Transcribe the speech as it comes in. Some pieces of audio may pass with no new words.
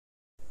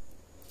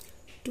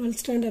12th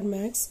standard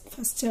maths,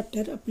 first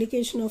chapter,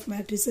 application of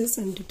matrices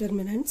and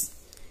determinants.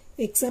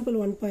 Example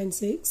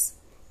 1.6.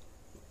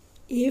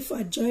 If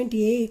adjoint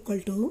A equal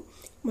to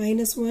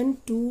minus 1,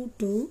 2,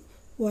 2,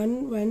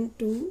 1, 1,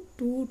 2,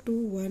 2, 2,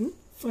 1,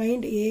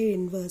 find A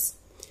inverse.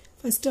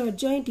 First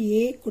adjoint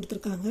A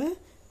கொடுத்திருக்காங்க.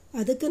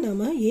 அதுக்கு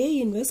நாம A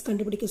inverse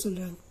கண்டுபிடிக்க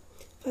சொல்றாங்க.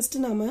 First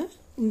நாம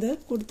இந்த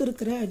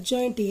கொடுத்திருக்கிற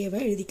adjoint A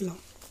வை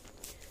எழுதிக்கலாம்.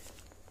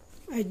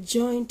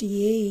 Adjoint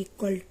A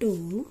equal to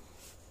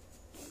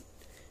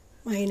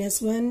minus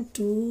 1,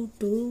 2,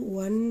 2,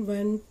 1,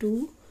 1, 2,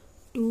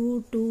 2,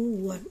 2,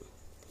 1.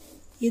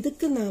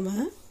 இதுக்கு நாம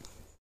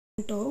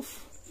of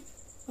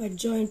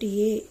adjoint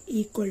A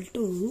equal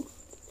to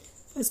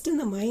first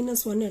இந்த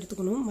minus 1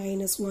 எடுத்துக்கணும்.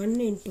 minus 1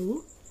 into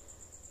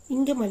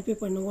இங்க மல்டிப்ளை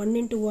பண்ணணும். 1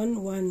 into 1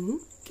 1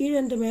 கீழ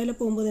இருந்து மேலே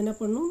போகும்போது என்ன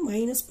பண்ணணும்?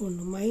 மைனஸ்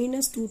போடணும்.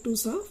 minus 2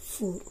 2s are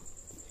 4.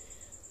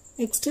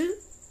 next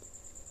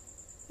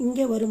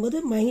இங்க வரும்போது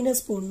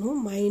மைனஸ் போடணும்.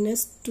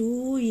 minus 2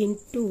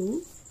 into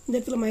இந்த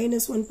இடத்துல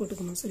minus 1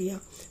 போட்டுக்கணும். சரியா?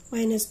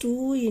 minus 2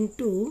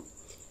 into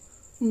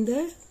இந்த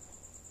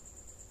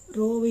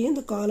ரோவையும்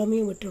இந்த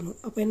காலமையும் விட்டுறணும்.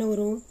 அப்போ என்ன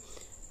வரும்?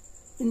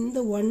 இந்த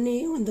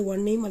 1ஐயும் இந்த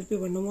 1ஐயும் மல்டிப்ளை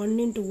பண்ணணும். 1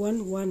 into 1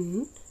 1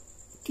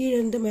 கீழே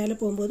இருந்து மேலே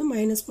போகும்போது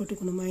மைனஸ்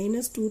போட்டுக்கணும்.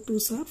 minus 2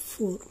 2s are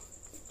 4.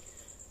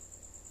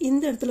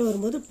 இந்த இடத்துல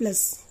வரும்போது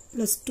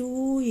ப்ளஸ் 2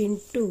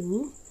 into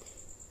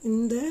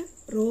இந்த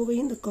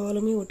ரோவையும் இந்த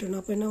காலமையும்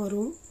விட்டுறணும். அப்போ என்ன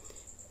வரும்?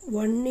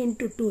 1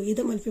 into 2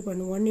 இதை மல்டிப்ளை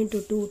பண்ணணும். 1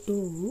 into 2 2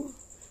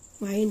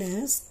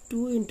 minus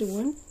 2 into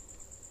 1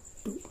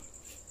 2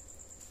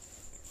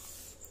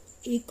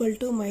 equal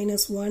to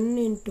minus 1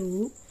 into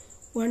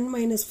 1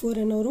 minus 4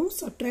 என்ன வரும்?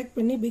 subtract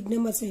பண்ணி big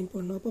number sign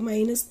பண்ணணும். அப்போ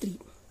minus 3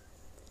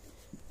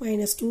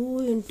 minus 2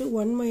 into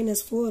 1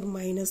 minus 4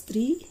 minus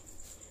 3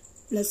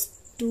 plus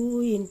 2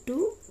 into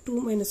 2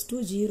 minus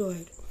 2 0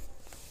 ஆயிடும்.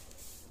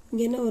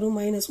 இங்கே என்ன வரும்?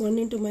 minus 1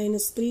 into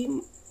minus 3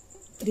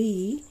 3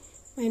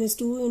 minus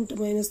 2 into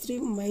minus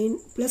 3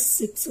 plus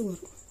 6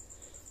 வரும்.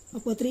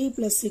 அப்போ 3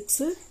 plus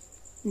 6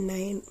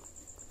 9.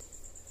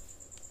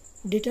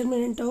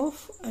 Determinant of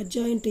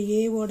adjoint A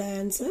ஓட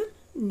ஆன்சர்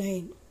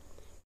 9.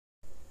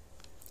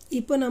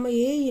 இப்போ நம்ம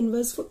A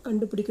inverse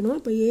கண்டுபிடிக்கணும்.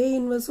 இப்போ A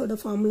inverse ஓட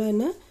ஃபார்முலா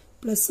என்ன?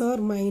 plus or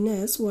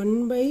minus 1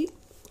 by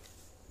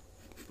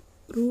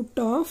root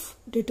of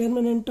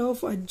determinant of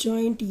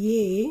adjoint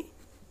A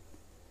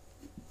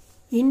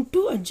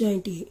into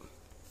adjoint A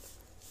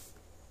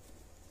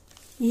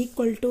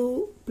equal to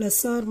plus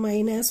or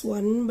minus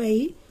 1 by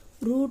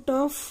root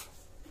of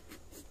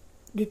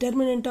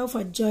determinant of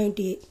adjoint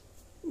A.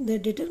 The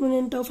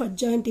determinant of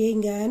adjoint A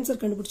இங்க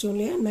answer கண்டுபிடிச்சோம்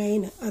இல்லையா?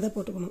 9. அதை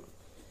போட்டுக்கணும்.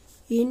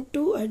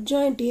 into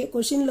adjoint A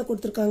கொஸ்டின்ல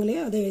கொடுத்திருக்காங்களே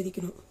அதை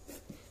எழுதிக்கணும்.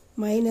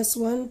 minus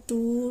 1 2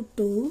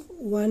 2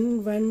 1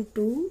 1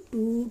 2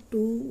 2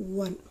 2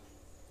 1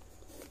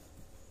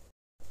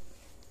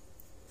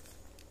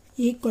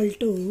 equal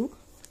to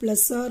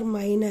plus or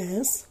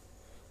minus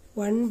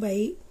 1 by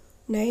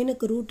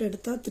 9க்கு root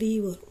எடுத்தா 3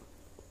 வரும்.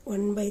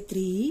 1 by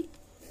 3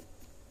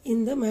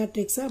 இந்த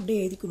மேட்ரிக்ஸை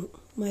அப்படியே எழுதிக்கணும்.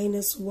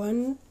 minus 1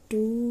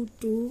 2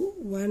 2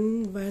 1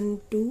 1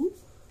 2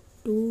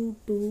 2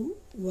 2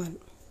 1.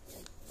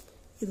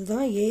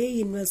 இதுதான் A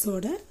inverse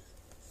ஓட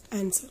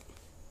ஆன்சர்.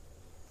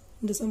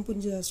 இந்த சம்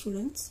புரிஞ்சுதா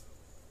ஸ்டூடெண்ட்ஸ்?